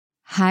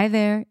Hi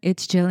there,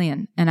 it's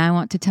Jillian, and I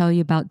want to tell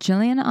you about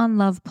Jillian on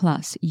Love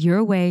Plus,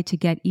 your way to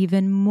get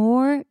even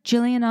more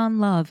Jillian on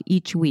Love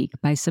each week.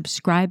 By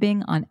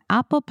subscribing on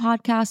Apple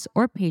Podcasts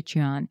or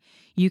Patreon,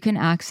 you can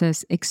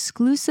access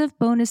exclusive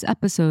bonus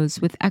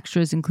episodes with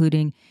extras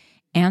including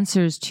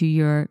answers to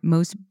your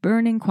most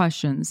burning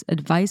questions,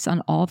 advice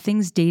on all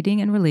things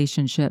dating and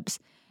relationships,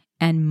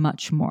 and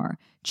much more.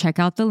 Check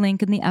out the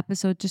link in the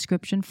episode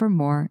description for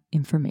more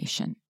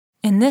information.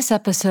 In this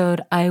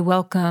episode, I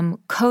welcome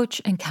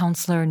coach and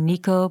counselor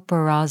Nico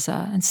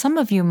Barraza, and some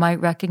of you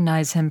might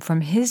recognize him from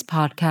his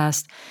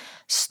podcast,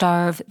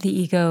 Starve the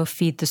Ego,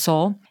 Feed the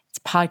Soul. It's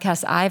a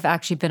podcast I've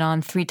actually been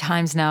on 3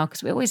 times now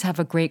because we always have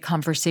a great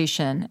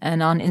conversation.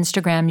 And on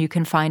Instagram, you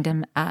can find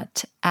him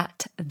at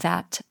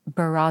that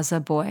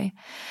Barraza boy.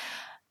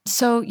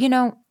 So,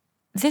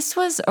 this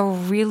was a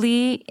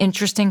really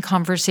interesting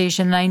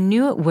conversation, and I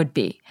knew it would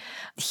be.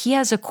 He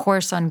has a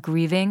course on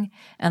grieving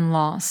and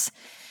loss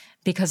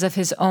because of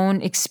his own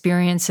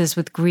experiences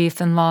with grief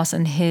and loss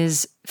and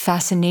his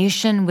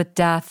fascination with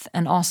death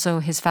and also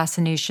his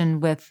fascination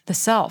with the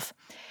self.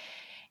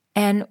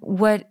 And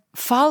what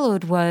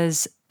followed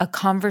was a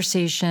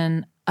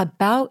conversation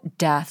about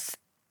death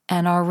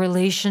and our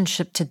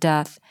relationship to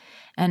death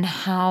and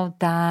how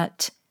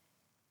that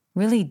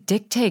really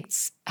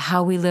dictates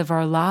how we live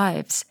our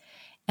lives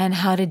and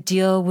how to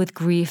deal with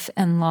grief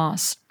and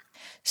loss.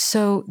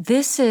 So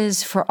this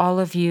is for all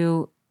of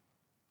you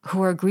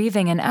who are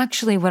grieving. And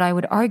actually, what I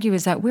would argue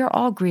is that we're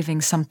all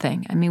grieving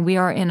something. I mean, we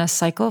are in a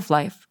cycle of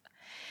life.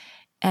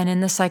 And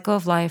in the cycle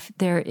of life,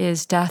 there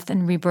is death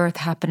and rebirth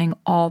happening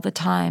all the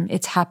time.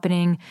 It's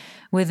happening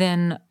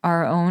within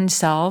our own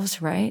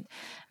selves, right?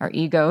 Our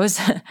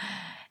egos.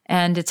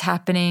 And it's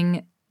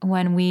happening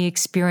when we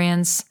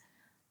experience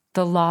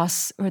the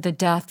loss or the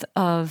death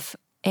of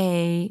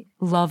a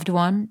loved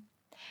one.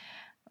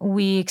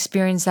 We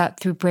experience that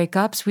through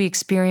breakups. We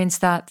experience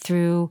that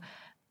through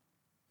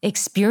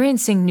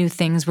experiencing new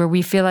things where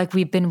we feel like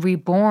we've been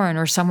reborn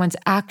or someone's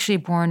actually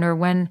born, or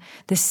when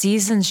the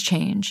seasons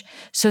change.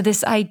 So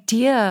this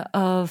idea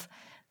of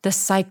the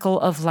cycle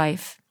of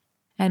life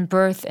and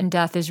birth and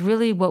death is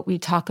really what we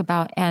talk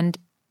about. And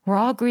we're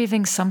all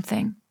grieving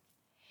something.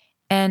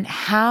 And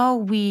how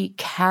we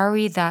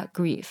carry that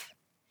grief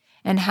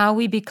and how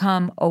we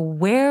become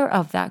aware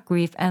of that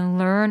grief and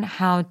learn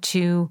how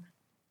to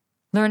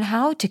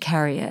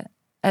carry it,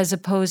 as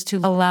opposed to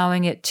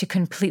allowing it to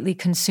completely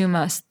consume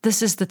us.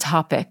 This is the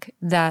topic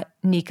that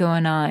Nico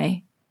and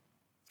I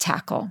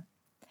tackle.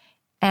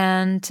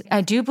 And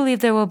I do believe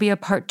there will be a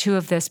part 2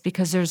 of this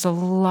because there's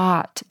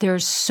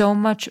so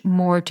much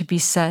more to be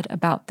said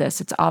about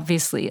this. It's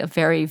obviously a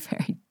very,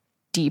 very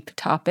deep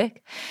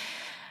topic.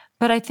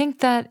 But I think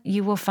that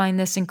you will find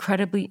this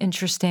incredibly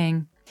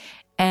interesting,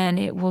 and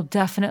it will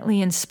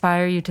definitely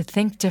inspire you to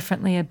think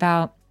differently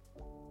about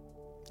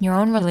your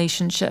own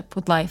relationship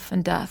with life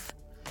and death.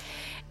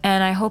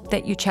 And I hope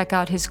that you check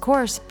out his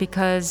course,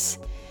 because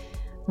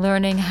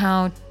learning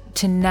how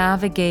to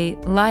navigate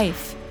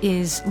life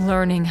is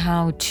learning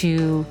how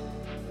to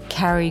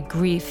carry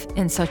grief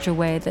in such a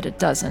way that it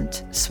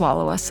doesn't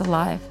swallow us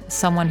alive.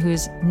 Someone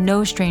who's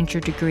no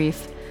stranger to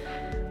grief,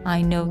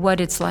 I know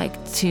what it's like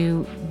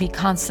to be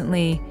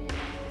constantly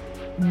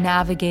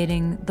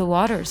navigating the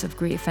waters of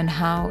grief and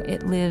how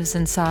it lives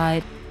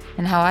inside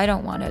and how I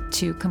don't want it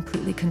to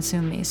completely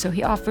consume me. So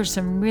he offers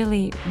some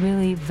really,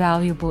 really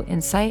valuable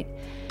insight,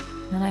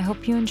 and I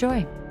hope you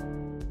enjoy.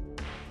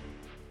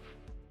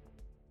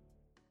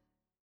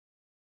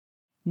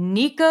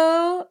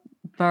 Nico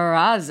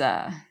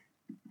Barraza.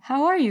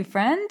 How are you,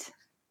 friend?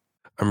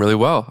 I'm really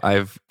well.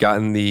 I've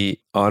gotten the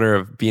honor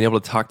of being able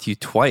to talk to you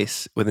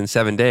twice within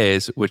 7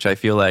 days, which I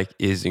feel like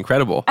is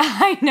incredible.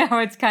 I know,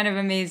 it's kind of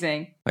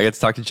amazing. I get to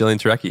talk to Jillian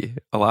Turecki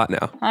a lot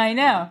now. I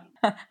know,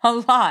 a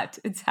lot,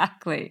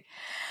 exactly.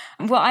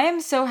 Well, I am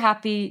so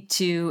happy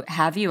to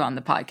have you on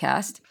the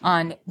podcast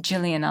on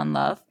Jillian on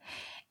Love.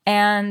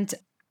 And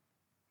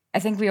I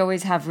think we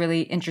always have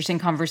really interesting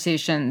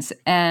conversations.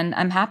 And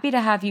I'm happy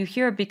to have you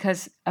here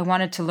because I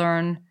wanted to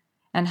learn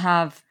and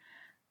have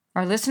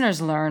our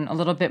listeners learn a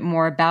little bit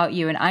more about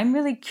you. And I'm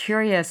really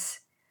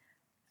curious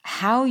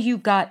how you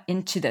got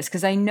into this,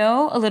 because I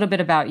know a little bit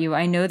about you.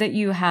 I know that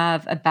you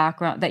have a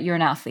background, that you're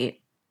an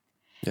athlete.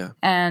 Yeah.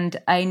 And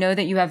I know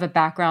that you have a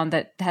background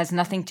that has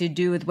nothing to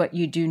do with what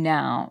you do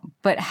now.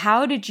 But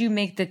how did you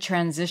make the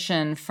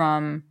transition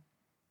from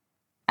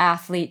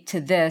athlete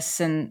to this?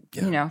 And,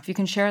 if you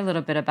can share a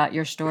little bit about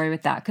your story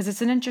with that, because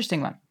it's an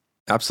interesting one.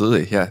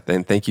 Absolutely. Yeah.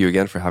 And thank you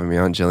again for having me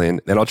on, Jillian.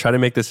 And I'll try to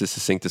make this as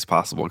succinct as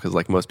possible because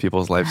like most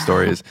people's life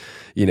stories,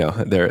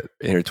 they're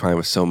intertwined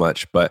with so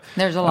much, but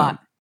there's a lot.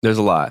 There's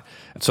a lot.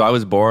 So I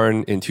was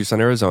born in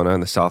Tucson, Arizona,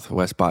 in the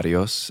Southwest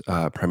Barrios,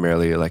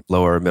 primarily like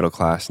lower middle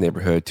class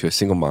neighborhood, to a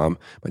single mom.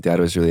 My dad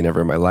was really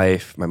never in my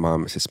life. My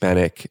mom is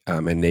Hispanic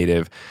and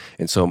Native.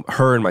 And so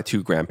her and my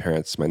 2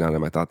 grandparents, my nana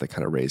and my tata,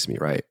 kind of raised me,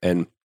 right?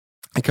 And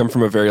I come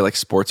from a very like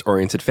sports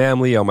oriented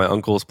family. All my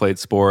uncles played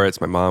sports.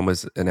 My mom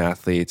was an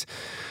athlete.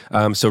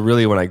 So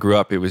really when I grew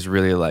up, it was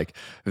really like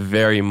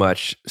very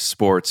much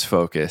sports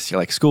focused.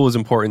 Like school was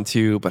important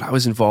too, but I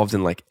was involved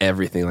in like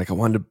everything. Like I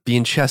wanted to be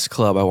in chess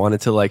club. I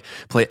wanted to like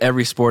play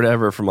every sport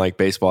ever, from like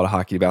baseball to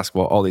hockey to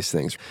basketball, all these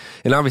things.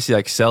 And obviously I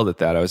excelled at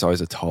that. I was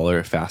always a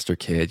taller, faster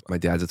kid. My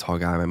dad's a tall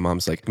guy. My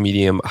mom's like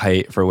medium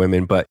height for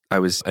women, but I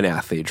was an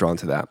athlete, drawn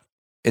to that.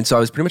 And so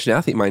I was pretty much an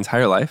athlete my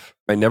entire life.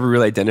 I never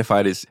really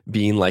identified as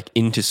being like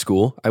into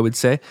school, I would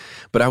say.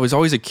 But I was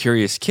always a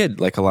curious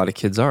kid, like a lot of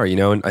kids are, you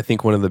know? And I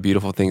think one of the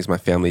beautiful things my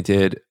family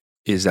did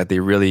is that they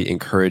really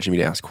encouraged me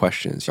to ask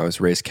questions. I was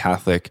raised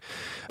Catholic,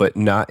 but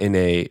not in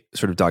a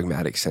sort of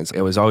dogmatic sense.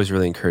 I was always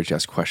really encouraged to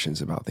ask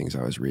questions about things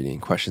I was reading,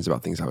 questions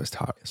about things I was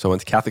taught. So I went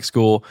to Catholic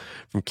school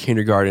from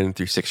kindergarten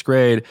through sixth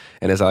grade.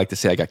 And as I like to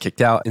say, I got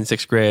kicked out in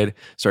sixth grade,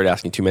 started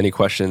asking too many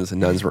questions. The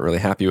nuns weren't really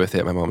happy with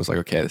it. My mom was like,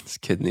 okay, this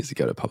kid needs to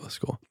go to public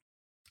school.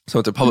 So I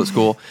went to public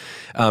school.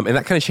 And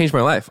that kind of changed my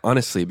life,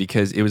 honestly,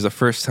 because it was the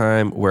first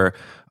time where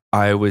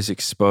I was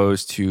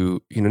exposed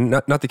to, you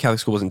know, not the Catholic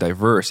school wasn't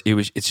diverse.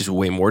 It's just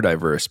way more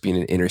diverse being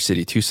in inner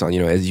city Tucson, you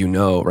know, as you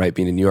know, right?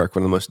 Being in New York,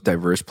 one of the most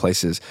diverse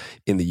places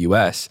in the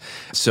US.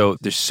 So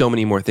there's so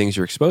many more things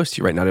you're exposed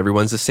to, right? Not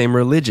everyone's the same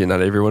religion.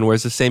 Not everyone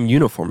wears the same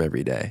uniform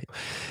every day.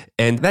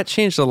 And that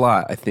changed a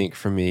lot, I think,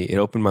 for me. It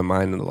opened my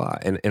mind a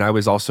lot. And I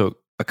was also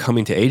a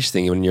coming to age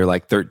thing when you're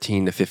like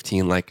 13 to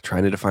 15, like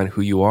trying to define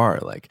who you are,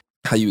 like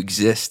how you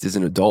exist as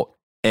an adult.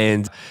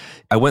 And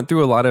I went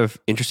through a lot of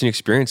interesting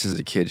experiences as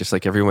a kid, just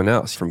like everyone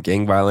else, from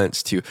gang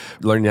violence to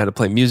learning how to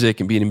play music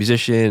and being a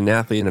musician, an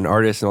athlete, and an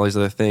artist, and all these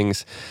other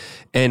things.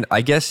 And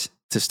I guess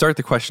to start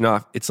the question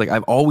off, it's like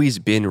I've always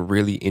been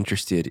really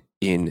interested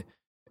in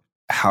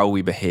how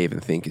we behave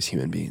and think as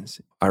human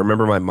beings. I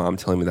remember my mom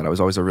telling me that I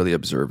was always a really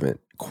observant,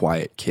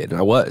 quiet kid. And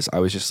I was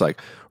just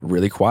like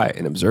really quiet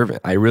and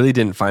observant. I really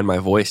didn't find my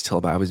voice till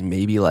about I was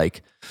maybe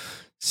like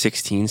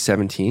 16,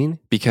 17,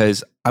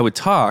 because I would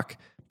talk,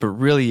 but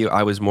really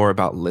I was more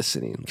about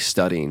listening,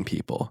 studying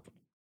people.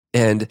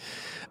 And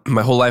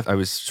my whole life I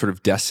was sort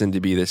of destined to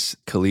be this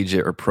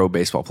collegiate or pro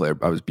baseball player.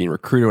 I was being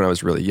recruited when I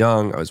was really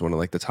young. I was one of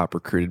like the top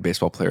recruited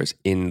baseball players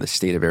in the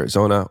state of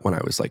Arizona when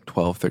I was like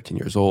 12, 13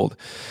 years old.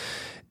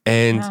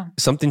 And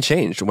something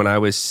changed. When I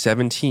was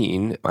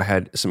 17, I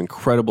had some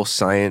incredible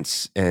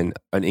science and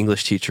an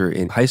English teacher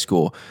in high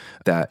school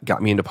that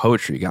got me into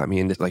poetry, got me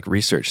into like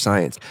research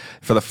science.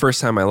 For the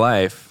first time in my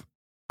life,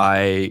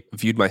 I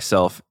viewed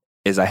myself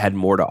as I had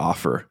more to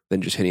offer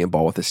than just hitting a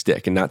ball with a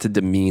stick, and not to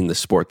demean the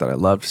sport that I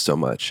loved so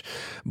much.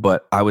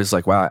 But I was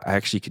like, wow, I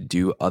actually could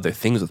do other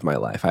things with my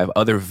life. I have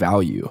other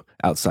value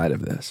outside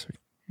of this.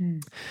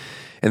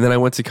 And then I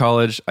went to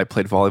college. I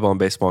played volleyball and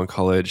baseball in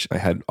college. I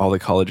had all the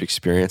college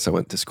experience. I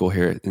went to school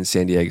here in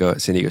San Diego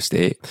at San Diego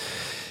State.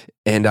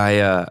 And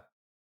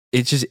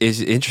it just is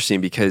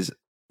interesting because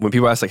when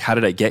people ask like, how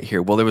did I get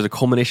here? Well, there was a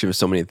culmination of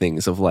so many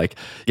things, of like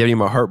getting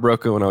my heart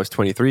broken when I was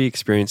 23,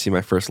 experiencing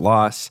my first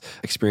loss,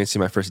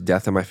 experiencing my first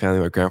death in my family.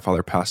 My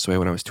grandfather passed away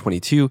when I was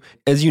 22.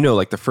 As you know,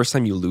 like the first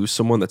time you lose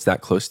someone that's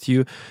that close to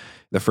you,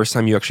 the first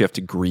time you actually have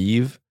to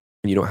grieve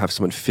and you don't have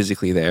someone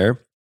physically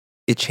there,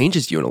 it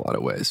changes you in a lot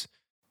of ways.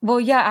 Well,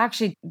 yeah,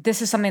 actually,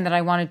 this is something that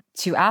I wanted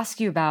to ask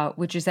you about,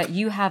 which is that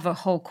you have a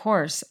whole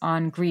course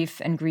on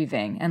grief and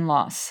grieving and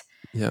loss.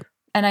 Yeah.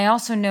 And I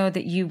also know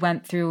that you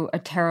went through a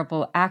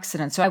terrible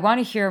accident. So I want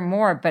to hear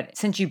more, but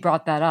since you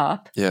brought that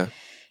up,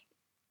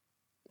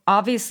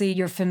 obviously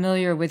you're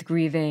familiar with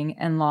grieving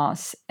and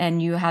loss,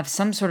 and you have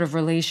some sort of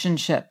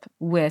relationship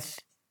with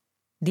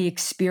the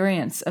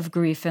experience of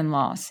grief and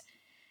loss.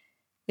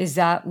 Is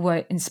that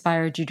what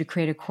inspired you to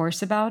create a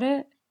course about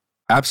it?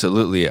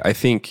 Absolutely. I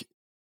think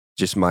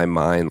just my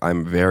mind,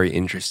 I'm very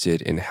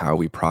interested in how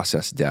we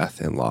process death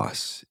and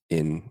loss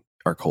in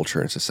our culture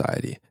and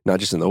society, not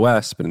just in the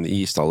West, but in the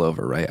East, all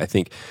over, right? I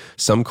think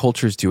some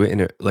cultures do it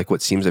in like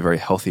what seems a very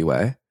healthy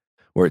way,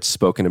 where it's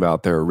spoken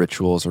about. There are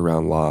rituals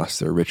around loss,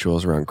 there are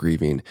rituals around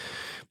grieving.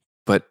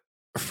 But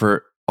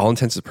for all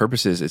intents and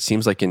purposes, it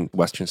seems like in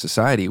Western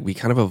society, we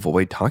kind of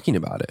avoid talking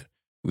about it.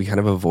 We kind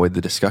of avoid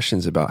the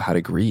discussions about how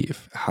to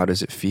grieve. How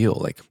does it feel?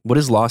 Like, what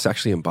does loss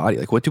actually embody?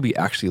 Like, what do we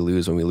actually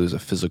lose when we lose a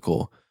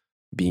physical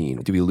being?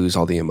 Do we lose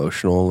all the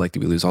emotional? Like, do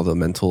we lose all the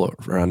mental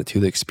around it too,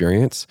 the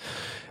experience?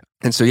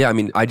 And so, yeah, I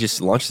mean, I just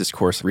launched this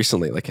course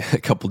recently, like a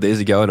couple of days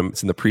ago, and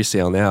it's in the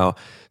pre-sale now.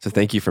 So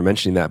thank you for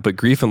mentioning that. But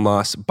grief and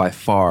loss by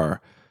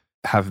far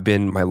have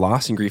been, my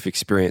loss and grief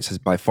experience has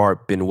by far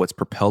been what's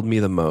propelled me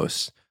the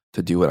most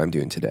to do what I'm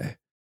doing today.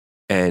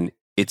 And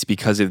it's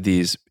because of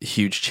these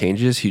huge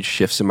changes, huge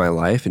shifts in my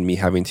life, and me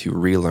having to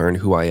relearn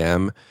who I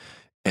am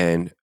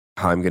and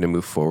how I'm going to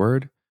move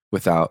forward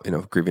without,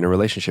 grieving a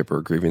relationship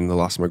or grieving the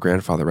loss of my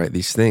grandfather, right?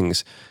 These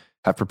things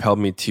have propelled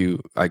me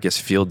to, I guess,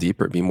 feel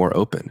deeper, be more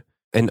open,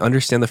 and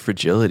understand the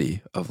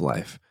fragility of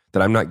life,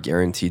 that I'm not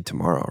guaranteed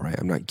tomorrow, right?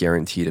 I'm not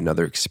guaranteed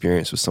another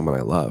experience with someone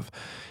I love.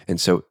 And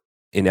so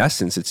in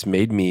essence, it's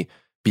made me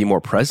be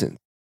more present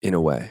in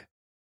a way.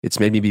 It's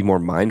made me be more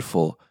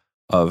mindful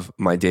of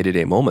my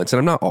day-to-day moments. And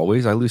I'm not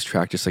always, I lose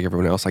track just like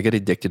everyone else. I get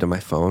addicted to my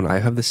phone. I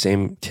have the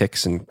same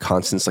tics and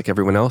constants like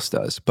everyone else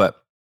does.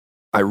 But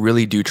I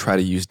really do try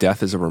to use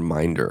death as a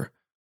reminder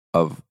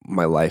of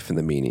my life and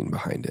the meaning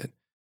behind it.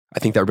 I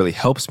think that really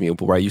helps me,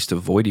 where I used to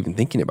avoid even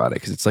thinking about it,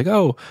 because it's like,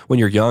 oh, when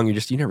you're young,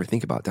 you never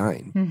think about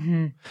dying.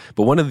 Mm-hmm.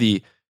 But one of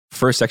the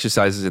first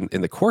exercises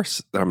in the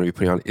course that I'm going to be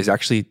putting on is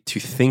actually to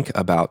think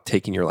about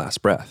taking your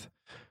last breath,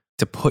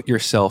 to put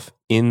yourself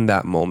in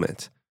that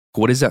moment.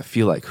 What does that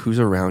feel like? Who's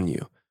around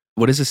you?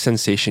 What is the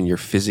sensation you're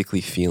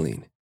physically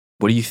feeling?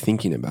 What are you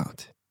thinking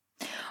about?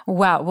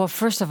 Wow. Well,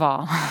 first of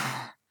all,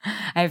 I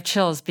have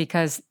chills,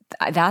 because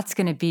that's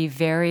going to be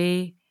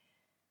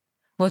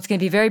it's going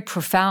to be very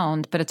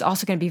profound, but it's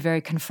also going to be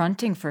very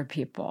confronting for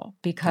people,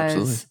 because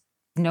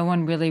Absolutely. no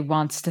one really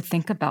wants to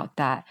think about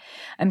that.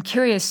 I'm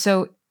curious,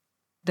 so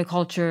the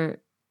culture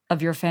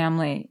of your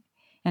family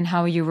and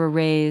how you were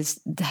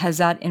raised, has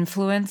that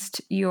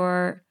influenced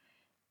your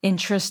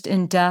interest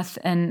in death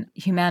and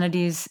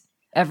humanity's?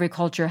 Every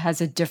culture has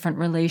a different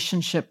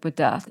relationship with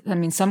death. I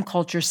mean, some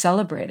cultures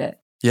celebrate it.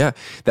 Yeah,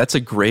 that's a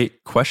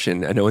great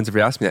question. And no one's ever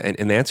asked me that.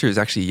 And the answer is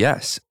actually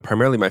yes.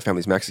 Primarily, my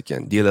family's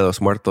Mexican. Dia de los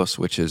Muertos,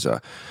 which is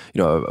a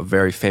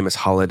very famous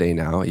holiday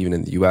now, even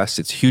in the U.S.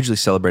 It's hugely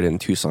celebrated in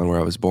Tucson, where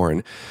I was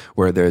born,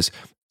 where there's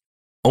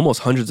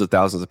almost hundreds of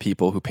thousands of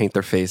people who paint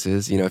their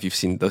faces. If you've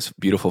seen those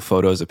beautiful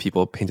photos of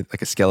people painted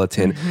like a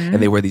skeleton, Mm-hmm.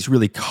 and they wear these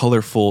really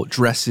colorful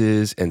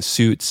dresses and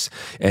suits,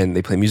 and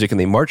they play music and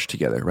they march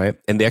together, right?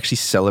 And they actually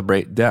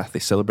celebrate death. They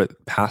celebrate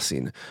the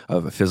passing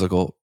of a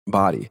physical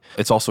body.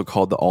 It's also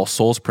called the All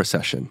Souls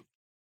Procession,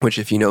 which,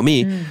 if you know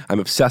me, I'm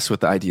obsessed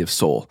with the idea of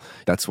soul.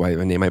 That's why I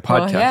named my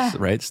podcast,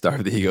 right?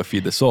 Starve the Ego,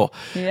 Feed the Soul.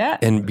 Yeah.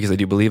 And because I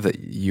do believe that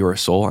you're a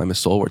soul, I'm a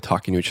soul, we're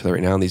talking to each other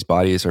right now, and these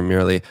bodies are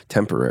merely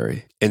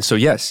temporary. And so,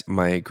 yes,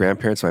 my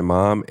grandparents, my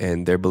mom,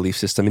 and their belief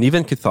system, and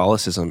even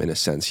Catholicism in a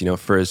sense,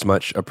 for as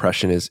much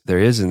oppression as there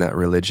is in that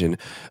religion,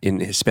 in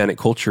Hispanic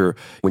culture,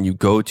 when you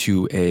go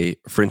to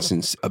for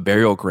instance, a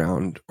burial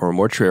ground or a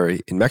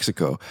mortuary in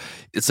Mexico,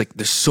 it's like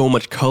there's so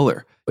much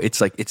color. It's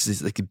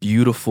this like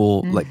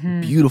beautiful,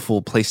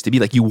 beautiful place to be.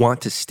 Like, you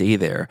want to stay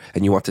there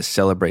and you want to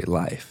celebrate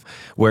life.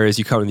 Whereas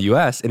you come to the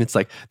US and it's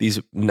like these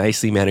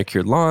nicely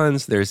manicured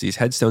lawns, there's these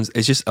headstones.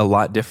 It's just a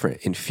lot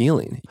different in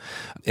feeling.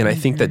 And I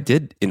think that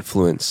did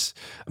influence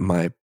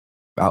my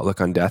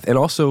outlook on death. And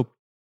also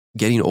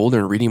getting older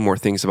and reading more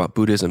things about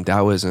Buddhism,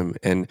 Taoism,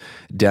 and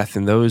death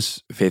in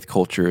those faith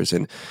cultures,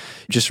 and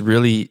just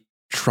really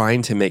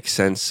trying to make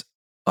sense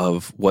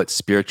of what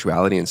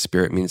spirituality and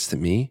spirit means to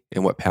me,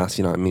 and what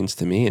passing on means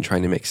to me, and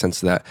trying to make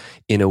sense of that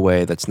in a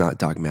way that's not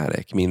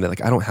dogmatic. I mean,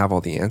 that I don't have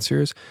all the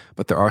answers,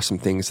 but there are some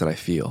things that I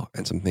feel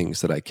and some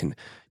things that I can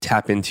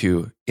tap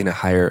into in a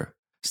higher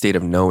state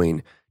of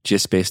knowing,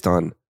 just based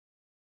on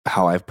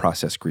how I've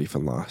processed grief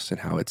and loss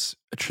and how it's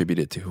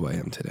attributed to who I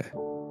am today.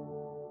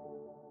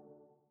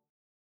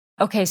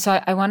 Okay,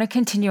 so I want to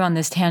continue on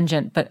this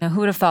tangent, but who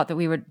would have thought that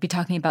we would be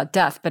talking about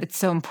death? But it's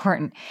so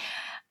important.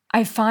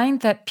 I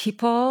find that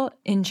people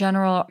in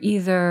general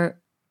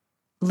either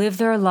live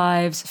their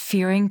lives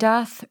fearing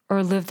death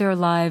or live their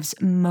lives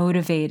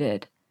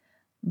motivated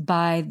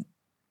by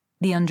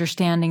the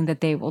understanding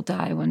that they will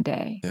die one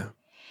day. Yeah.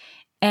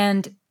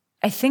 And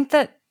I think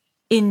that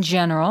in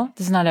general,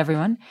 this is not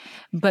everyone,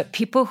 but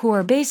people who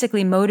are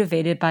basically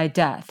motivated by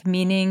death,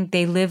 meaning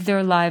they live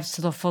their lives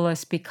to the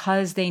fullest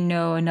because they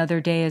know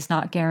another day is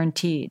not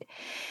guaranteed,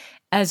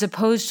 as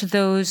opposed to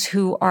those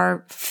who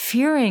are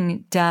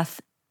fearing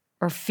death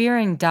or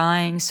fearing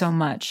dying so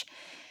much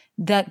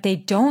that they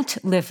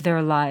don't live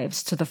their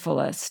lives to the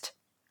fullest.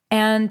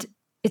 And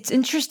it's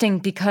interesting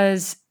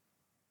because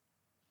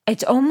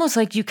it's almost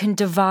like you can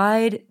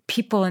divide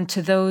people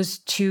into those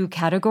two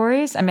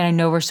categories. I mean, I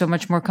know we're so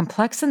much more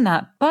complex than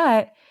that,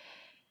 but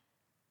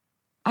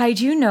I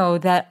do know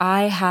that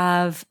I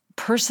have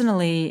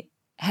personally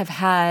have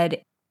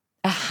had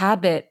a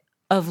habit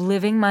of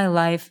living my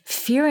life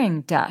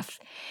fearing death.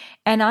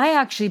 And I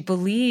actually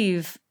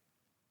believe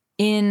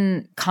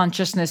in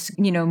consciousness,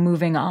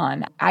 moving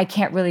on. I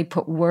can't really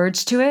put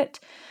words to it,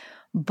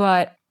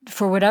 but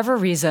for whatever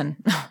reason,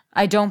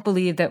 I don't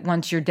believe that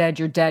once you're dead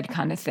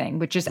kind of thing,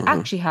 which is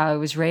actually how I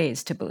was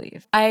raised to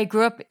believe. I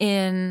grew up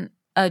in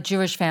a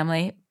Jewish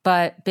family,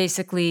 but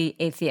basically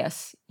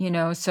atheists,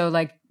 so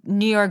like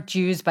New York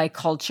Jews by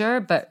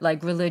culture, but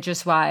like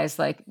religious wise,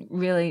 like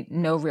really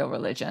no real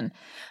religion.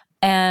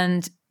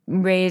 And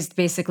raised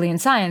basically in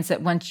science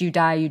that once you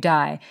die, you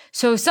die.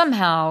 So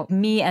somehow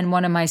me and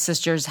one of my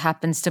sisters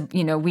happens to,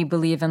 we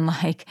believe in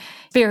like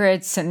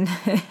spirits and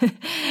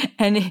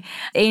and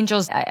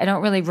angels. I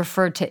don't really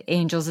refer to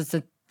angels.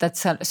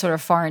 That's sort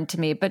of foreign to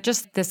me, but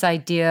just this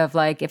idea of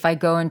like, if I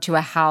go into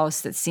a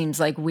house that seems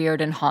like weird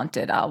and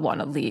haunted, I'll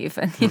want to leave.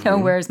 And,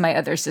 whereas my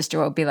other sister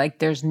will be like,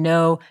 there's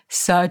no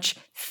such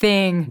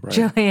thing, right.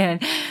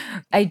 Jillian.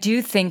 I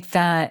do think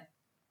that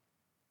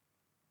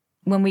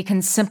when we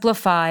can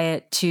simplify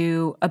it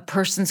to a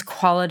person's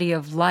quality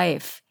of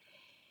life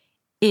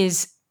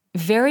is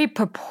very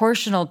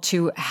proportional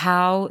to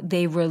how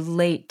they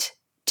relate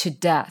to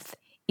death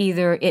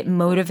either it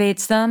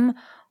motivates them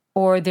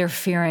or they're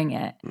fearing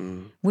it.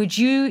 Would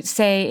you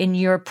say in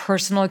your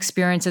personal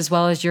experience, as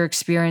well as your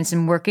experience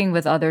in working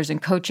with others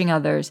and coaching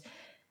others,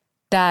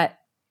 that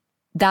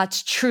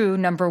that's true,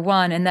 number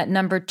one, and that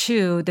number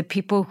two, the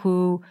people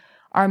who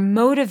are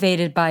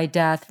motivated by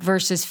death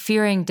versus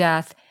fearing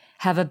death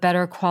have a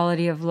better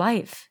quality of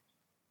life?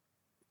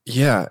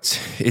 Yeah,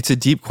 it's a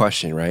deep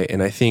question, right?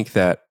 And I think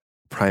that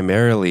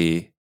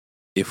primarily,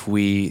 if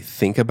we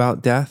think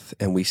about death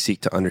and we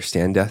seek to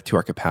understand death to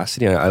our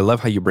capacity, and I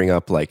love how you bring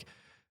up like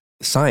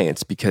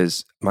science,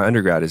 because my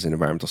undergrad is in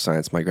environmental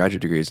science, my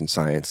graduate degree is in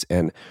science,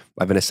 and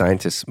I've been a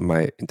scientist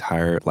my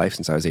entire life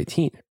since I was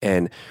 18.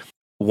 And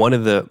one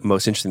of the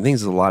most interesting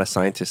things is a lot of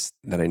scientists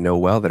that I know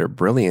well that are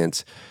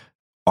brilliant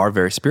are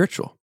very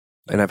spiritual.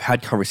 And I've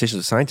had conversations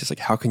with scientists like,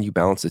 how can you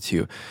balance the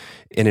two?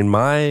 And in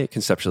my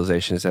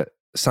conceptualization is that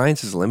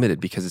science is limited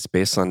because it's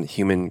based on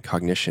human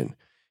cognition.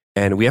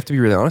 And we have to be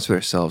really honest with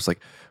ourselves. Like,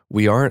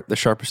 we aren't the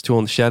sharpest tool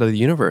in the shed of the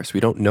universe. We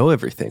don't know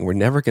everything. We're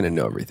never going to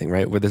know everything,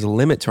 right? Where there's a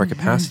limit to our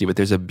capacity, but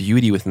there's a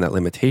beauty within that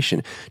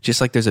limitation,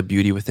 just like there's a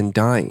beauty within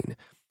dying.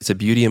 It's a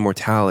beauty in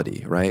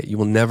mortality, right? You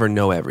will never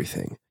know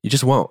everything. You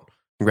just won't.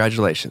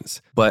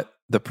 Congratulations. But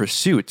the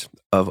pursuit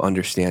of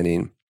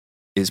understanding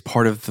is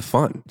part of the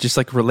fun, just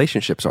like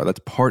relationships are.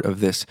 That's part of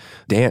this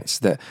dance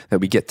that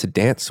we get to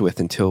dance with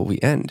until we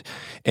end.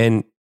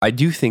 And I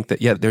do think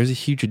that, yeah, there's a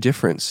huge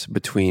difference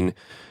between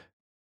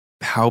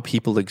how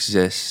people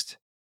exist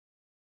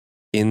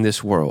in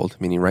this world,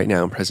 meaning right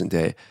now in present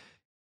day,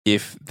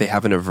 if they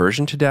have an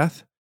aversion to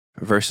death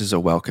versus a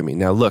welcoming.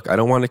 Now, look, I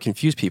don't want to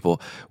confuse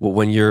people. Well,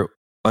 when you're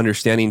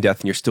understanding death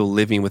and you're still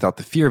living without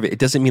the fear of it, it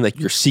doesn't mean like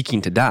you're seeking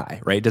to die,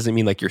 right? It doesn't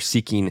mean like you're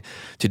seeking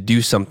to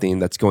do something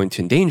that's going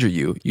to endanger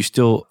you. You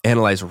still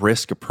analyze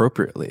risk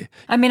appropriately.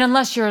 I mean,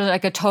 unless you're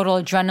like a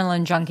total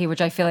adrenaline junkie,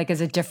 which I feel like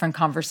is a different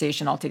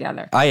conversation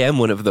altogether. I am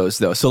one of those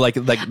though. So like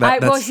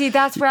that. Well, see,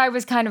 that's where I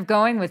was kind of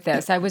going with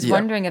this. I was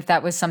wondering if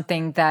that was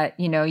something that,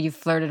 you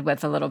flirted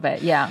with a little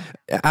bit. Yeah.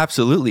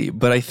 Absolutely.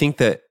 But I think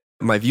that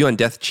my view on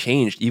death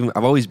changed.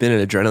 I've always been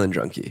an adrenaline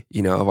junkie.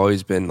 I've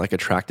always been like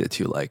attracted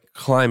to like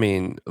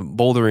climbing,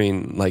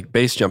 bouldering, like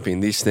base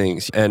jumping, these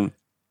things, and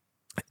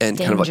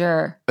Danger. Kind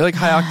of like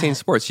high octane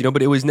sports,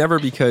 But it was never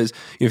because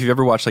if you've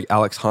ever watched like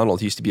Alex Honnold,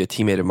 he used to be a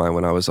teammate of mine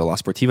when I was a La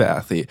Sportiva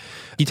athlete.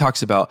 He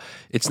talks about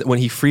it's when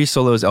he free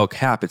solos El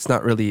Cap. It's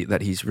not really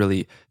that he's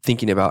really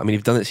thinking about. I mean,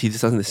 he's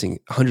done this thing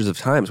hundreds of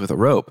times with a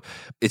rope.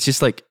 It's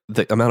just like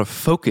the amount of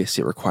focus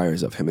it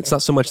requires of him. It's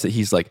not so much that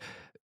he's like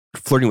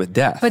flirting with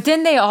death. But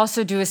didn't they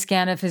also do a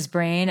scan of his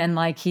brain and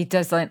like he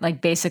does like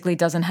basically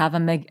doesn't have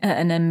an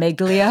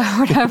amygdala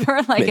or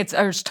whatever? Like it's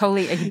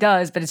totally, he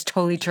does, but it's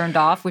totally turned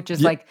off, which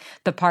is like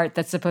the part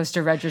that's supposed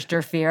to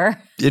register fear.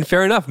 And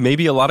fair enough.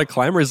 Maybe a lot of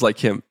climbers like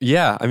him.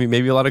 Yeah. I mean,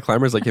 maybe a lot of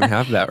climbers like him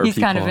have that. Or He's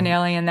kind of an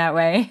alien that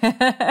way.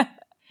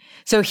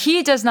 So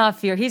he does not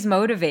fear. He's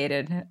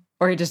motivated.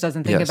 Or he just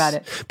doesn't think about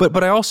it.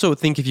 But I also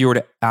think if you were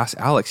to ask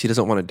Alex, he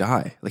doesn't want to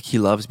die. Like he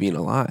loves being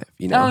alive,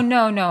 Oh,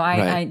 no.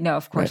 I no,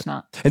 of course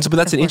not. And so, but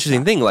that's an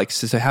interesting thing. Like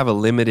to have a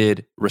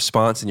limited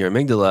response in your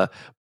amygdala,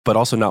 but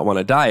also not want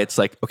to die. It's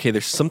like, okay,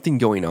 there's something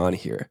going on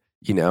here,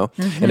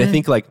 And I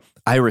think like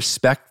I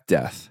respect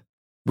death,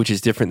 which is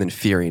different than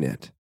fearing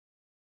it,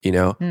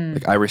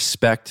 Like I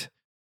respect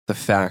the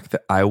fact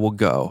that I will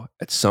go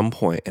at some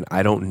point and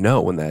I don't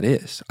know when that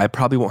is. I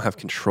probably won't have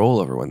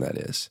control over when that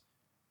is,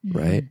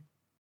 right?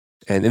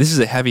 And this is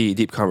a heavy,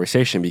 deep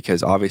conversation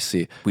because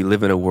obviously we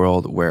live in a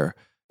world where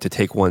to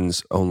take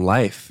one's own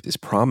life is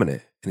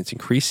prominent and it's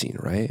increasing,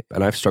 right?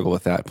 And I've struggled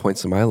with that at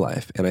points in my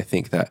life. And I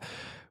think that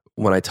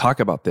when I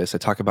talk about this, I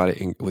talk about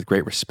it with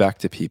great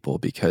respect to people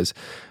because,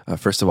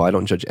 first of all, I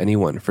don't judge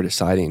anyone for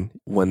deciding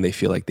when they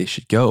feel like they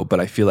should go. But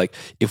I feel like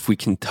if we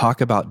can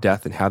talk about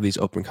death and have these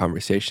open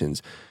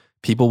conversations,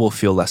 people will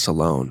feel less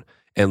alone.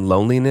 And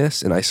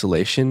loneliness and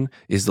isolation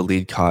is the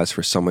lead cause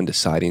for someone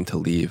deciding to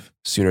leave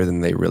sooner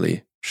than they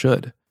really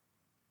should.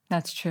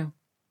 That's true.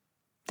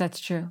 That's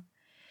true.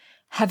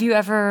 Have you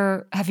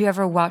ever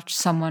watched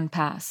someone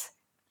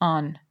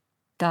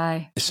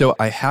die? So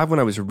I have when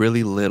I was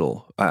really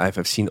little.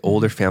 I've seen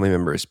older family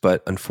members,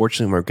 but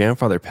unfortunately, when my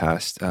grandfather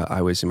passed,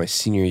 I was in my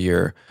senior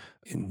year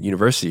in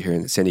university here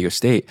in San Diego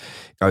State.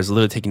 I was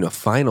literally taking a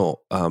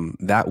final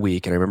that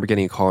week, and I remember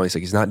getting a call, and he's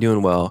like, he's not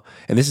doing well.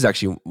 And this is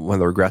actually one of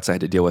the regrets I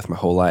had to deal with my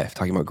whole life,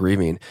 talking about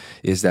grieving,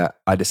 is that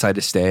I decided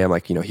to stay. I'm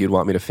like, he would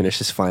want me to finish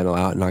this final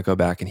out and not go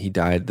back, and he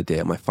died the day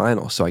of my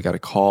final. So I got a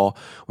call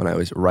when I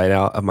was right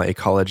out of my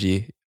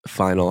ecology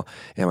final,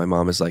 and my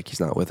mom is like, he's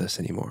not with us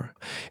anymore.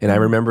 And I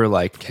remember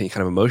like getting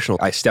kind of emotional.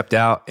 I stepped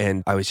out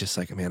and I was just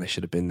like, man, I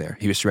should have been there.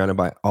 He was surrounded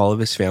by all of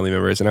his family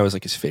members, and I was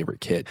like his favorite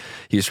kid.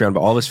 He was surrounded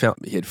by all of his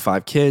family. He had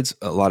 5 kids,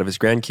 a lot of his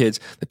grandkids.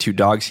 The 2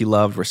 dogs he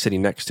loved were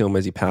sitting next to him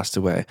as he passed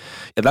away.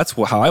 And that's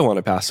how I want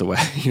to pass away,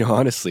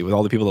 honestly, with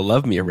all the people that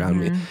love me around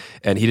me.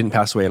 And he didn't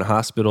pass away in a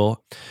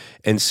hospital.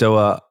 And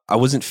so I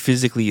wasn't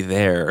physically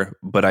there,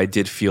 but I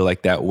did feel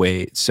like that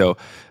weight. So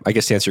I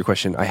guess to answer your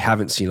question, I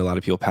haven't seen a lot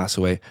of people pass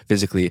away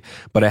physically,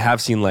 but I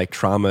have seen like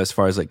trauma as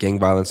far as like gang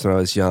violence when I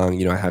was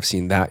young. I have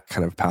seen that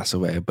kind of pass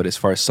away. But as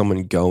far as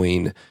someone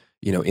going,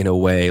 in a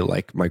way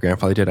like my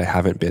grandfather did, I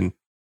haven't been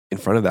in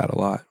front of that a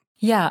lot.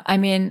 Yeah. I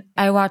mean,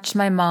 I watched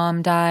my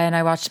mom die and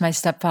I watched my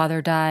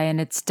stepfather die,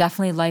 and it's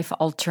definitely life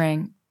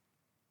altering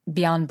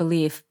beyond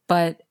belief.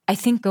 But I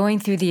think going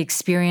through the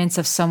experience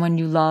of someone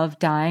you love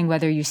dying,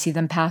 whether you see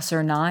them pass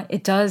or not,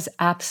 it does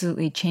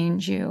absolutely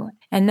change you.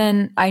 And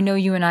then I know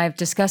you and I have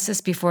discussed this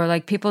before,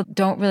 like people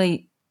don't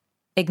really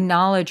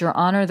acknowledge or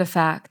honor the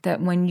fact that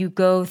when you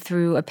go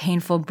through a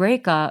painful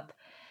breakup,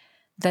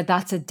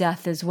 that's a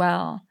death as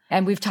well.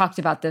 And we've talked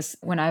about this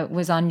when I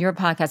was on your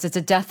podcast. It's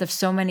a death of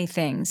so many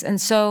things. And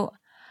so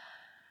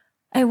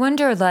I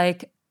wonder,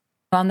 like,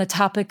 on the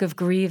topic of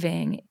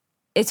grieving,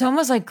 it's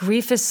almost like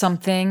grief is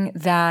something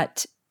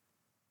that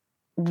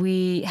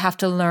we have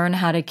to learn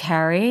how to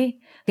carry.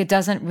 It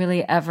doesn't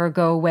really ever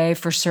go away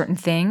for certain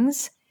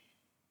things.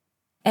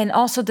 And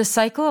also the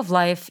cycle of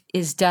life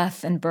is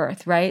death and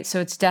birth, right? So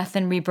it's death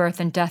and rebirth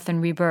and death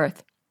and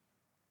rebirth.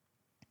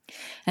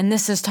 And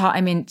this is taught,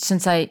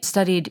 since I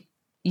studied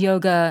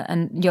yoga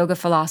and yoga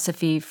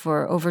philosophy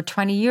for over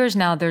 20 years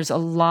now, there's a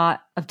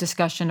lot of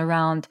discussion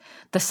around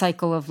the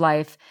cycle of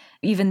life.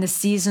 Even the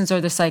seasons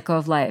are the cycle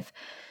of life.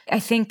 I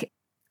think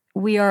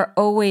we are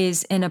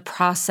always in a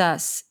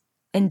process,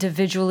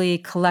 individually,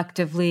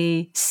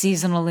 collectively,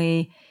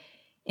 seasonally,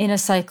 in a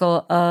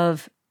cycle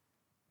of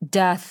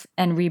death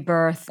and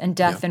rebirth and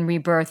death and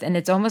rebirth. And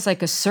it's almost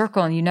like a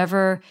circle. And you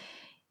never,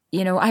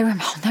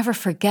 I'll never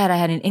forget, I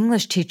had an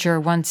English teacher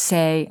once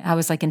say, I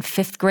was like in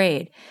 5th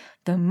grade,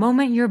 the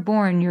moment you're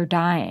born, you're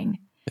dying.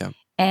 Yeah.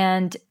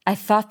 And I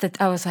thought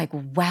that, I was like,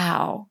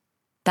 wow,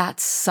 that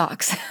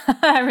sucks.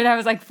 That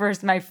was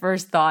like my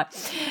first thought.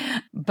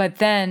 But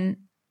then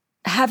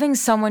having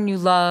someone you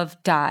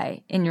love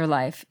die in your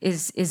life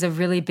is a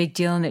really big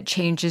deal, and it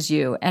changes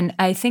you. And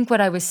I think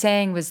what I was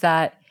saying was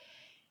that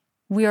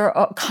we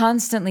are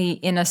constantly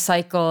in a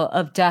cycle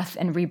of death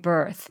and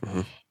rebirth.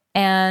 Mm-hmm.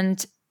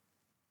 And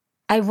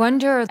I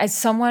wonder, as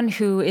someone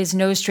who is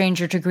no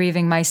stranger to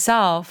grieving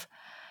myself,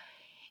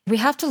 we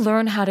have to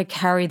learn how to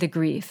carry the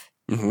grief.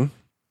 Mm-hmm.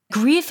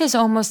 Grief is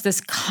almost this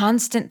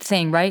constant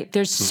thing, right?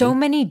 There's so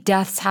many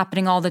deaths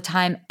happening all the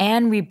time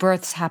and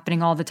rebirths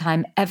happening all the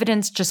time,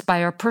 evidenced just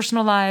by our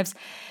personal lives,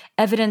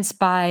 evidenced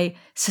by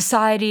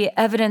society,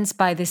 evidenced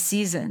by the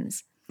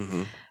seasons.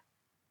 Mm-hmm.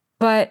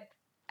 But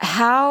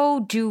how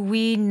do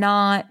we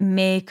not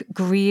make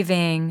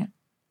grieving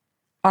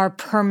our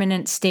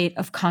permanent state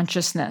of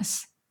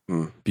consciousness?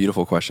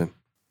 Beautiful question.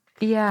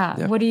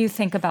 Yeah. What do you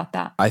think about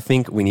that? I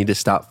think we need to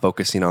stop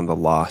focusing on the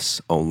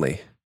loss only,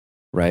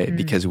 right?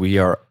 Because we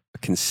are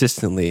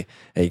consistently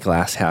a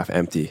glass half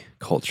empty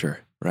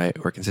culture, right?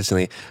 We're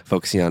consistently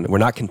focusing on, we're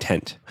not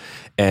content.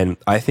 And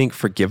I think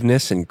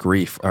forgiveness and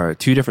grief are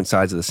two different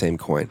sides of the same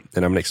coin.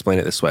 And I'm going to explain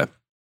it this way.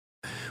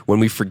 When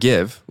we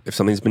forgive, if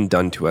something's been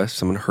done to us,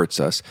 someone hurts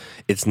us,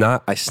 it's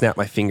not I snap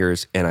my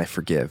fingers and I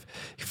forgive.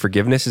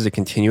 Forgiveness is a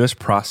continuous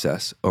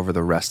process over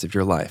the rest of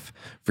your life.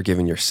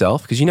 Forgiving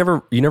yourself, because you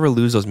never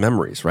lose those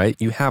memories, right?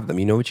 You have them.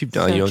 You know what you've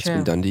done. So you know what's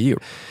been done to you.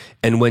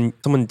 And when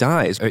someone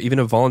dies, or even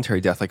a voluntary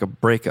death, like a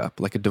breakup,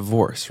 like a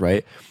divorce,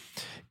 right?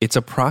 It's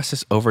a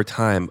process over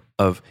time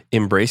of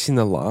embracing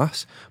the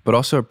loss, but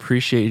also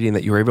appreciating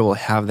that you were able to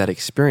have that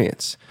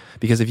experience.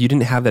 Because if you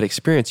didn't have that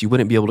experience, you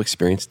wouldn't be able to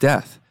experience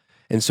death.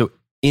 And so,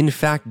 in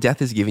fact,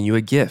 death is giving you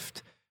a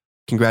gift.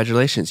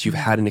 Congratulations, you've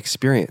had an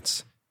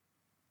experience.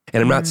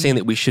 And I'm not saying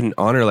that we shouldn't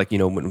honor,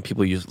 when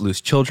people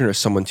lose children or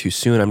someone too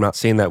soon. I'm not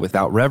saying that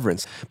without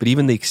reverence. But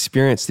even the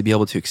experience, to be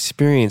able to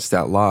experience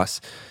that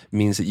loss,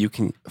 means that you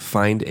can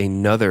find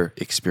another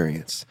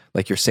experience.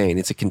 Like you're saying,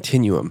 it's a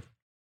continuum.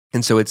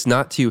 And so it's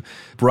not to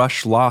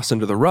brush loss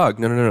under the rug.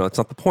 No. It's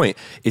not the point.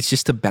 It's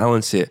just to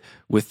balance it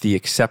with the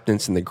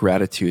acceptance and the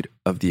gratitude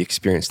of the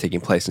experience taking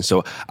place. And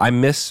so I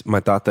miss my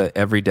Tata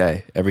every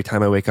day. Every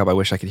time I wake up, I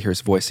wish I could hear his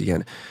voice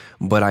again.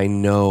 But I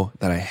know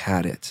that I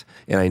had it.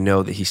 And I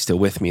know that he's still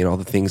with me, and all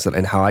the things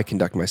and how I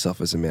conduct myself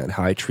as a man,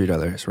 how I treat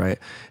others, right?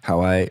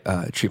 How I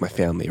treat my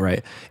family,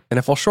 right? And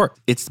I fall short.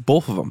 It's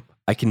both of them.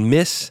 I can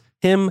miss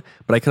him,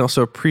 but I can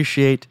also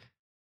appreciate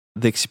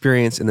the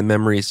experience and the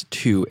memories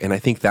too. And I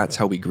think that's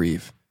how we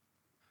grieve.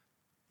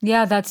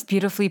 Yeah, that's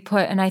beautifully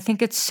put. And I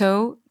think it's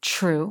so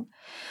true,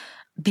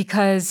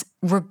 because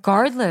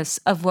regardless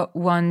of what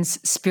one's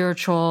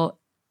spiritual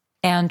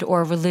and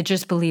or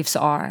religious beliefs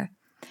are,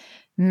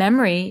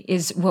 memory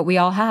is what we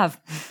all have.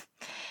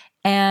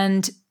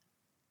 And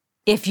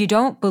if you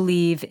don't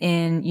believe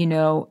in,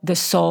 the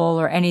soul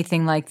or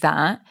anything like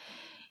that,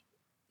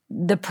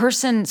 the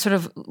person sort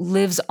of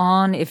lives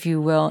on, if you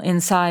will,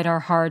 inside our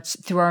hearts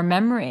through our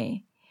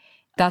memory.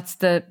 That's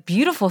the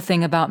beautiful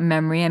thing about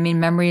memory.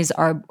 Memory is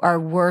our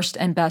worst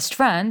and best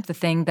friend, the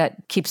thing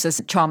that keeps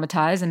us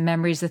traumatized. And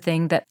memory is the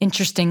thing that,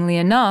 interestingly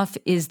enough,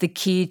 is the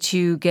key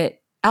to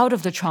get out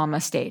of the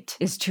trauma state,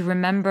 is to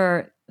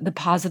remember the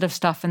positive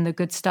stuff and the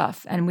good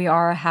stuff. And we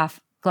are a half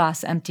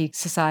glass empty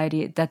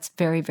society. That's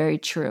very, very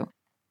true.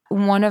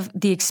 One of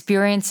the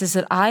experiences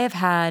that I have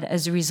had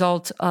as a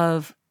result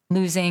of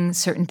losing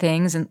certain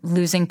things and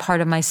losing part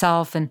of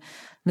myself and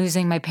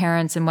losing my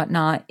parents and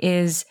whatnot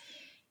is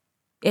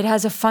it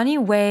has a funny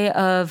way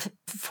of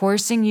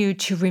forcing you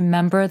to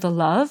remember the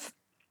love.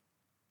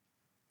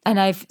 And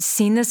I've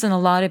seen this in a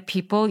lot of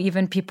people,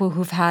 even people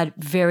who've had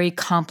very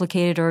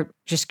complicated or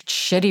just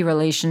shitty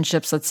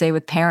relationships, let's say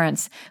with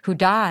parents who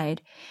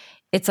died.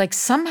 It's like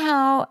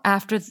somehow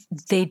after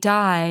they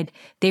died,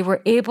 they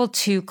were able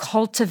to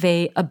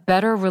cultivate a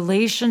better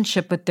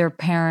relationship with their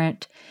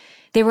parent.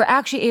 They were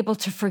actually able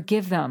to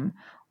forgive them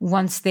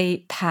once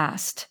they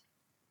passed,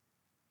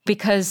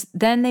 because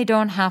then they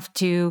don't have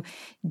to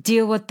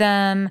deal with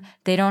them.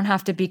 They don't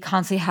have to be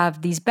constantly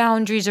have these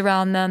boundaries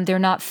around them. They're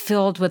not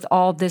filled with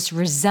all this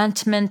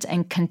resentment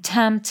and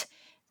contempt.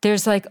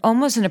 There's like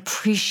almost an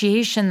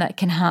appreciation that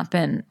can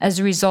happen as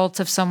a result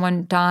of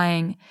someone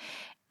dying.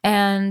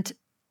 And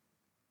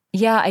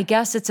yeah, I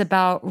guess it's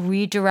about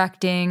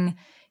redirecting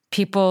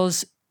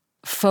people's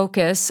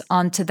focus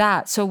onto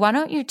that. So why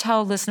don't you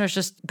tell listeners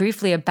just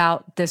briefly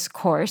about this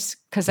course?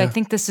 Because I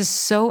think this is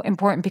so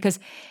important, because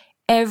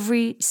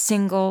every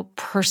single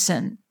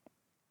person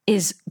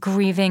is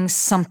grieving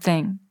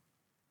something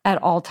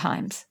at all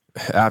times.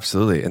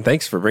 Absolutely. And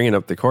thanks for bringing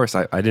up the course.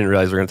 I didn't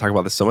realize we were going to talk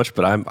about this so much,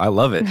 but I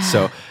love it.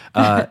 So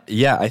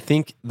yeah, I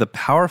think the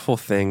powerful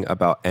thing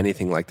about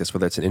anything like this,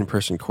 whether it's an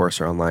in-person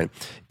course or online,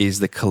 is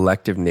the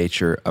collective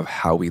nature of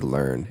how we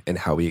learn and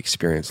how we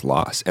experience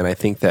loss. And I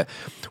think that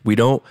we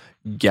don't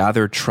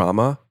gather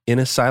trauma in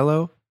a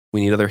silo.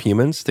 We need other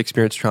humans to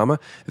experience trauma.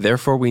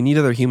 Therefore, we need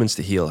other humans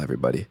to heal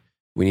everybody.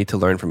 We need to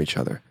learn from each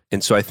other.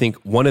 And so I think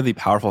one of the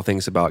powerful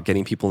things about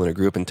getting people in a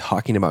group and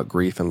talking about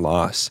grief and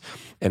loss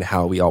and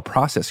how we all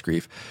process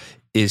grief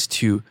is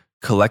to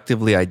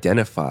collectively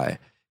identify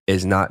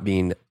as not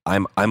being,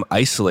 I'm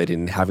isolated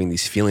and having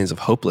these feelings of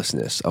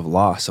hopelessness, of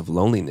loss, of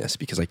loneliness,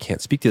 because I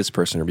can't speak to this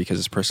person, or because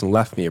this person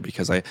left me, or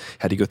because I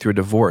had to go through a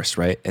divorce,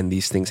 right? And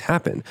these things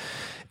happen.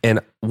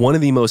 And one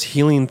of the most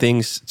healing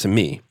things to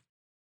me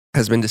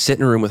has been to sit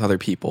in a room with other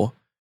people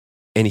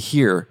and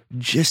hear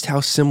just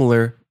how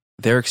similar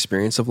their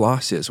experience of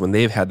loss is when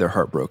they've had their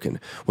heart broken,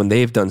 when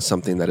they've done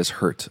something that has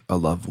hurt a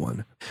loved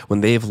one,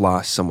 when they've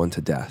lost someone to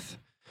death.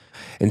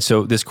 And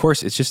so this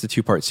course, it's just a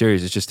 2-part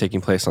series. It's just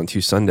taking place on 2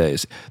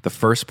 Sundays. The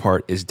first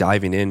part is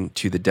diving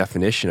into the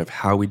definition of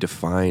how we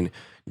define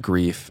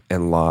grief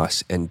and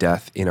loss and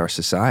death in our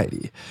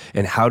society.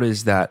 And how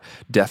does that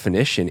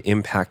definition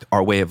impact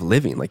our way of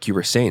living? Like you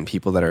were saying,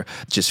 people that are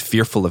just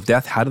fearful of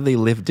death, how do they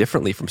live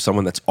differently from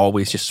someone that's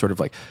always just sort of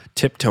like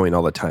tiptoeing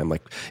all the time?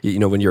 Like, you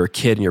know, when you're a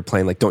kid and you're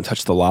playing like Don't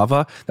Touch the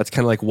Lava, that's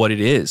kind of like what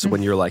it is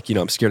when you're like, you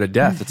know, I'm scared of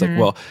death. It's like,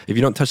 well, if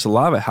you don't touch the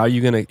lava, how are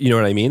you going to, you know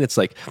what I mean? It's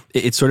like,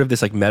 it's sort of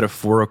this like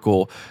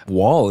metaphorical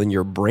wall in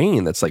your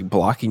brain that's like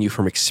blocking you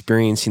from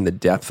experiencing the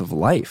depth of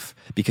life,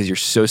 because you're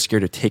so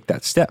scared to take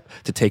that step,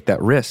 to take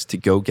that risk, to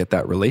go get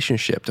that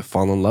relationship, to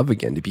fall in love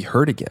again, to be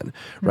hurt again,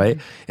 right?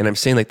 And I'm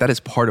saying like that is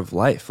part of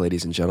life,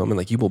 ladies and gentlemen.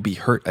 Like you will be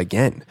hurt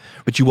again,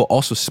 but you will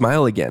also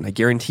smile again. I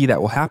guarantee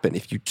that will happen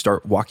if you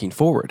start walking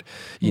forward.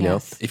 You know,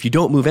 if you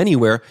don't move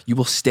anywhere, you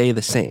will stay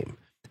the same.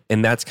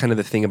 And that's kind of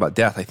the thing about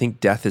death. I think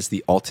death is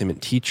the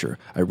ultimate teacher.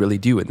 I really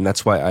do. And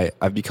that's why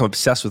I've become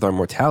obsessed with our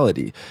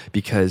mortality,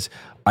 because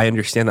I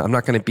understand that I'm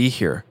not going to be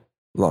here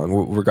long,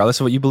 regardless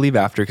of what you believe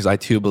after, because I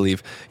too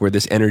believe we're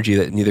this energy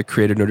that neither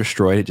created nor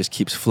destroyed. It just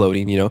keeps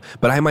floating, you know.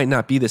 But I might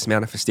not be this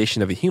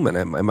manifestation of a human.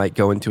 I might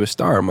go into a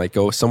star. I might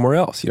go somewhere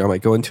else. You know, I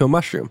might go into a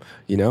mushroom,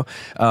 you know.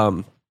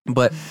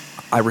 But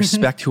I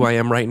respect who I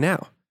am right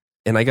now.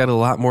 And I got a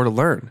lot more to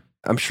learn.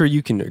 I'm sure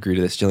you can agree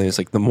to this, Jillian. It's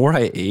like the more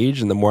I age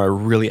and the more I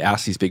really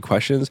ask these big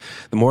questions,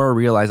 the more I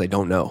realize I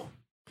don't know.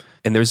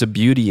 And there's a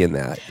beauty in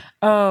that.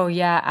 Oh,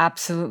 yeah,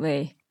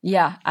 absolutely.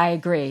 Yeah, I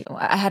agree.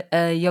 I had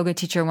a yoga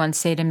teacher once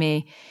say to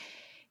me,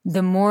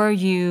 the more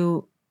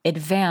you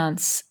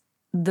advance,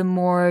 the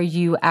more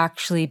you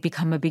actually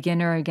become a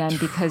beginner again,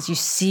 because you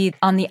see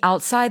on the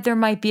outside, there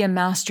might be a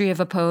mastery of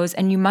a pose,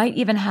 and you might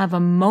even have a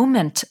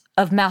moment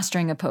of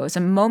mastering a pose,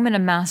 a moment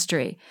of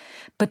mastery.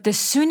 But as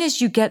soon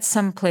as you get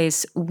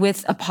someplace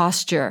with a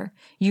posture,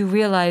 you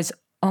realize,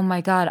 oh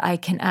my God, I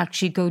can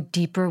actually go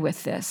deeper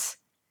with this.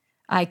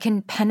 I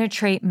can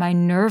penetrate my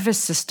nervous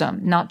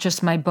system, not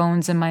just my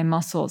bones and my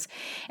muscles.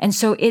 And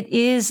so it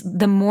is,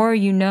 the more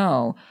you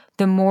know,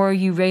 the more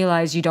you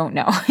realize you don't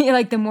know.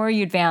 Like the more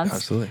you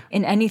advance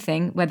in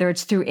anything, whether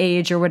it's through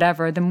age or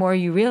whatever, the more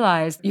you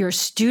realize your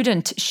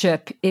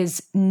studentship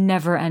is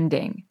never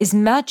ending. As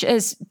much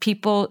as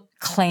people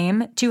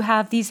claim to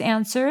have these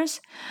answers,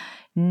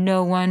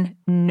 no one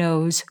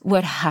knows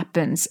what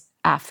happens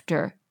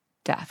after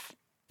death.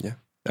 Yeah,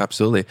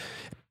 absolutely.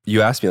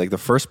 You asked me, like the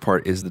first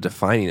part is the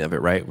defining of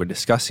it, right? We're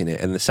discussing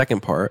it. And the second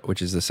part,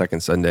 which is the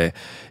second Sunday,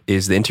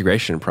 is the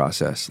integration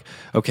process.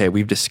 Okay,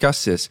 we've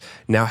discussed this.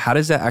 Now, how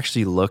does that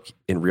actually look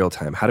in real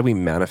time? How do we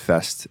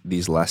manifest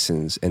these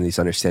lessons and these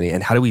understanding?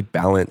 And how do we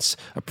balance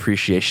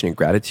appreciation and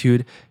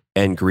gratitude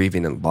and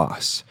grieving and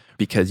loss?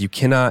 Because you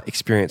cannot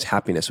experience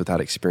happiness without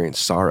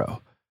experiencing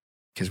sorrow.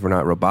 because we're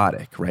not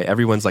robotic, right?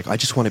 Everyone's like, I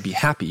just want to be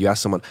happy. You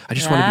ask someone, I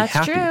just want to be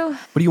happy. True.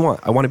 What do you want?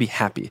 I want to be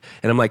happy.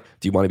 And I'm like,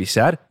 do you want to be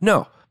sad?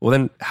 No. Well,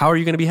 then how are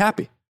you going to be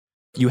happy?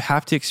 You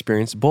have to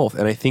experience both.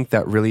 And I think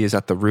that really is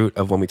at the root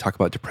of when we talk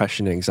about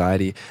depression and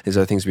anxiety, these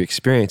other things we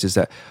experience, is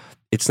that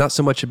it's not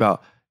so much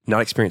about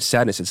not experiencing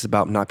sadness. It's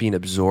about not being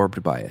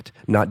absorbed by it,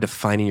 not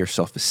defining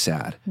yourself as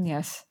sad.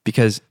 Yes.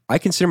 Because I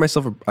consider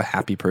myself a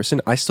happy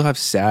person. I still have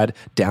sad,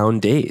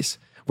 down days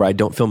where I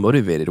don't feel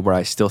motivated, where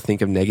I still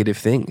think of negative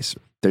things.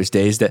 There's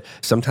days that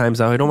sometimes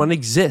I don't want to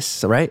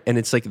exist, right? And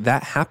it's like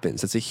that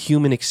happens. It's a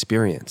human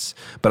experience.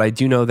 But I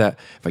do know that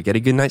if I get a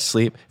good night's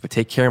sleep, if I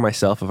take care of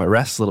myself, if I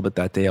rest a little bit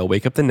that day, I'll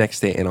wake up the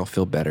next day and I'll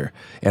feel better.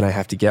 And I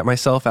have to get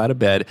myself out of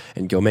bed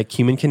and go make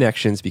human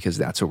connections because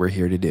that's what we're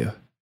here to do.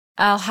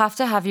 I'll have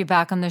to have you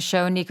back on the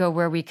show, Nico,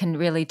 where we can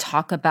really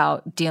talk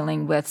about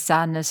dealing with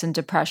sadness and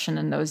depression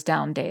in those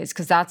down days.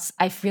 Because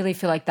I really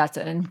feel like that's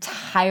an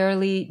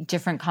entirely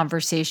different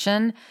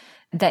conversation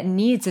that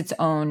needs its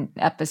own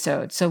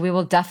episode. So we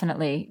will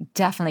definitely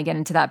get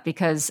into that,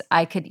 because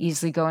I could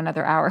easily go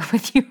another hour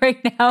with you right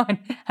now, and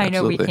I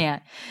know we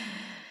can't.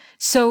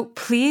 So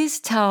please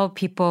tell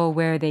people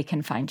where they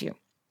can find you.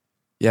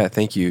 Yeah,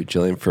 thank you,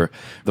 Jillian, for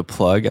the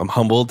plug. I'm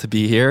humbled to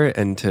be here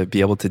and to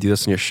be able to do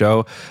this on your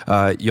show.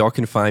 Y'all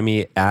can find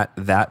me at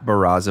that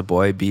Barraza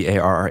boy,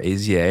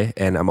 Barraza,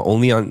 and I'm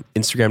only on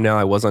Instagram now.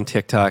 I was on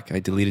TikTok. I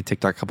deleted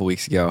TikTok a couple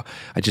weeks ago.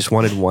 I just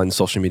wanted one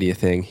social media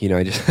thing.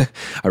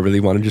 I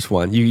really wanted just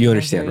one. You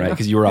understand, right?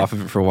 Because you were off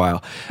of it for a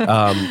while.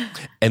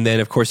 And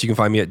then, of course, you can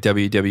find me at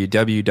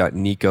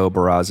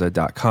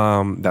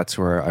www.nicobarraza.com. That's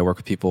where I work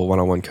with people,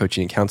 one-on-one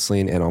coaching and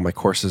counseling, and all my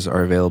courses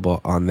are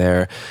available on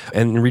there.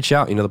 And reach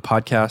out. The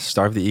podcast,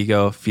 Starve the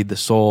Ego, Feed the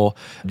Soul.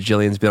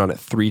 Jillian's been on it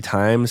 3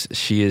 times.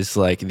 She is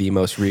like the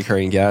most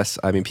recurring guest.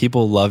 I mean,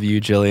 people love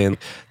you, Jillian.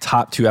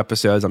 Top 2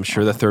 episodes. I'm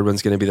sure the third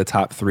one's going to be the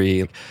top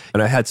 3.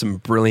 And I had some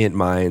brilliant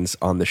minds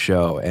on the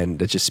show,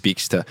 and it just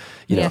speaks to,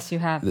 Yes, you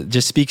have. It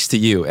just speaks to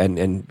you,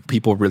 and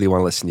people really want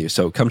to listen to you.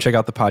 So come check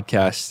out the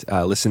podcast,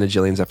 listen to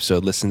Jillian's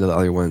episode, listen to the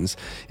other ones,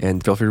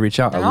 and feel free to reach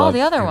out. And all the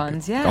other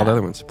ones, yeah. All the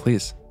other ones,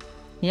 please.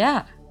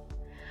 Yeah.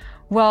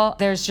 Well,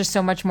 there's just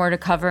so much more to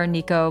cover,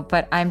 Nico,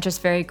 but I'm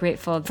just very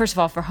grateful, first of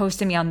all, for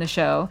hosting me on the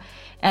show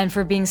and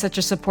for being such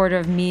a supporter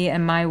of me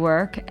and my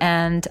work.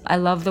 And I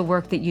love the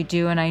work that you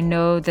do, and I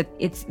know that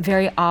it's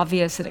very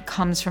obvious that it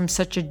comes from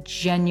such a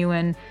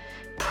genuine,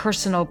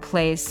 personal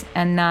place,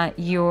 and that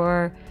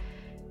your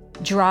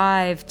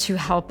drive to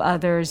help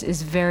others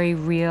is very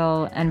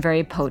real and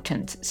very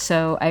potent.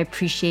 So I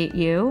appreciate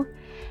you.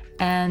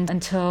 And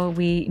until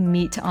we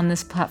meet on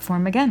this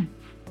platform again,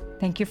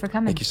 thank you for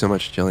coming. Thank you so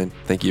much, Jillian.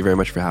 Thank you very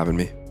much for having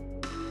me.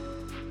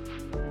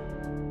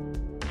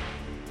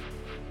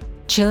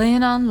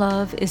 Jillian on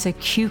Love is a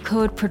Q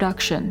Code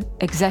production,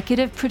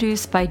 executive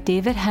produced by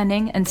David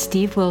Henning and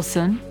Steve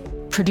Wilson,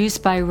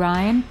 produced by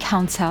Ryan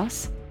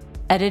Countshouse,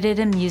 edited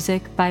and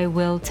music by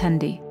Will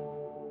Tendy.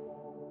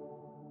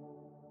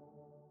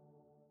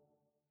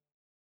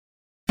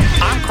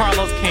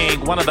 Carlos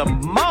King, one of the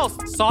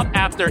most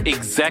sought-after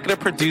executive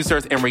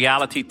producers in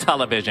reality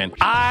television.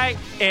 I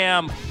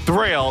am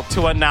thrilled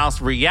to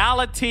announce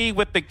Reality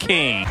with the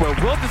King, where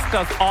we'll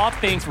discuss all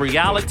things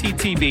reality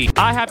TV.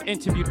 I have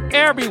interviewed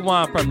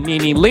everyone from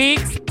Nene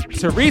Leakes,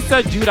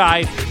 Teresa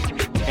Giudice,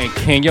 and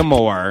Kenya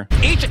Moore.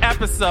 Each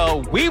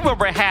episode, we will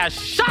rehash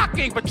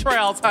shocking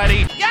portrayals,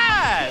 honey.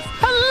 Yes!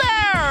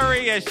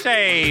 Hilarious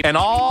shade and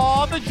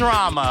all the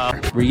drama.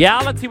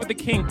 Reality with the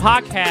King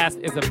podcast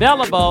is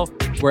available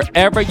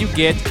wherever you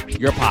get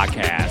your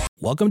podcast.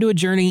 Welcome to a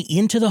journey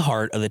into the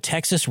heart of the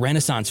Texas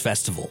Renaissance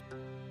Festival,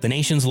 the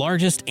nation's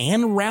largest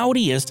and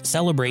rowdiest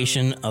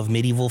celebration of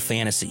medieval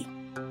fantasy.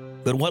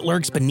 But what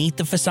lurks beneath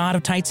the facade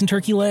of tights and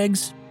turkey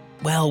legs?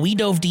 Well, we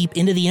dove deep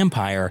into the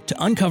empire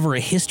to uncover a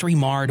history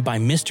marred by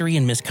mystery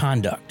and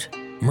misconduct,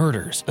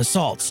 murders,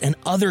 assaults, and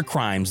other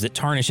crimes that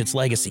tarnish its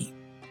legacy.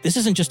 This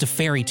isn't just a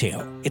fairy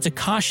tale, it's a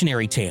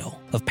cautionary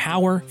tale of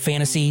power,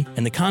 fantasy,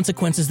 and the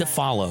consequences that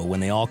follow when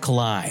they all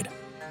collide.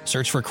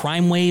 Search for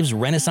Crime Waves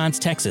Renaissance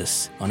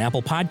Texas on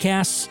Apple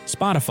Podcasts,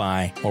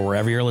 Spotify, or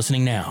wherever you're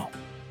listening now.